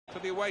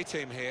the away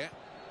team here.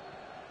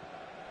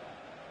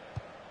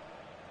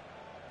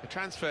 The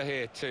transfer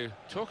here to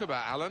talk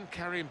about, Alan,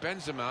 Karim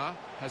Benzema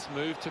has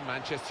moved to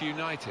Manchester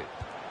United.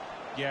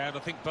 Yeah, and I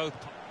think both...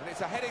 And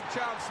it's a heading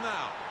chance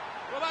now.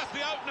 Well, that's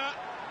the opener,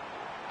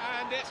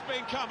 and it's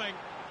been coming.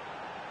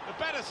 The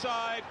better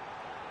side,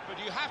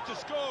 but you have to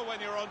score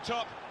when you're on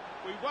top.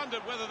 We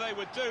wondered whether they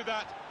would do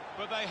that,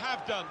 but they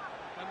have done,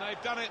 and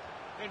they've done it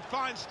in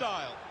fine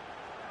style.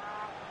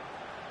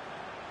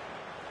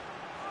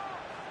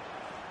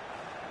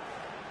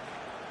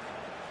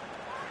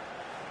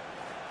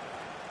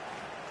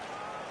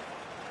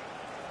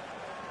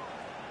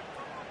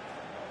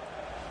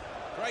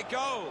 Great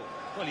goal.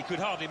 Well, he could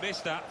hardly miss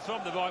that.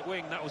 From the right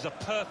wing, that was a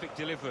perfect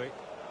delivery.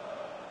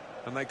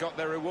 And they got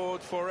their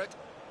reward for it.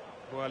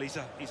 Well, he's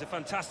a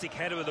fantastic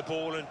header of the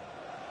ball, and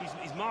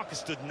his marker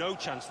stood no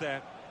chance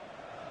there.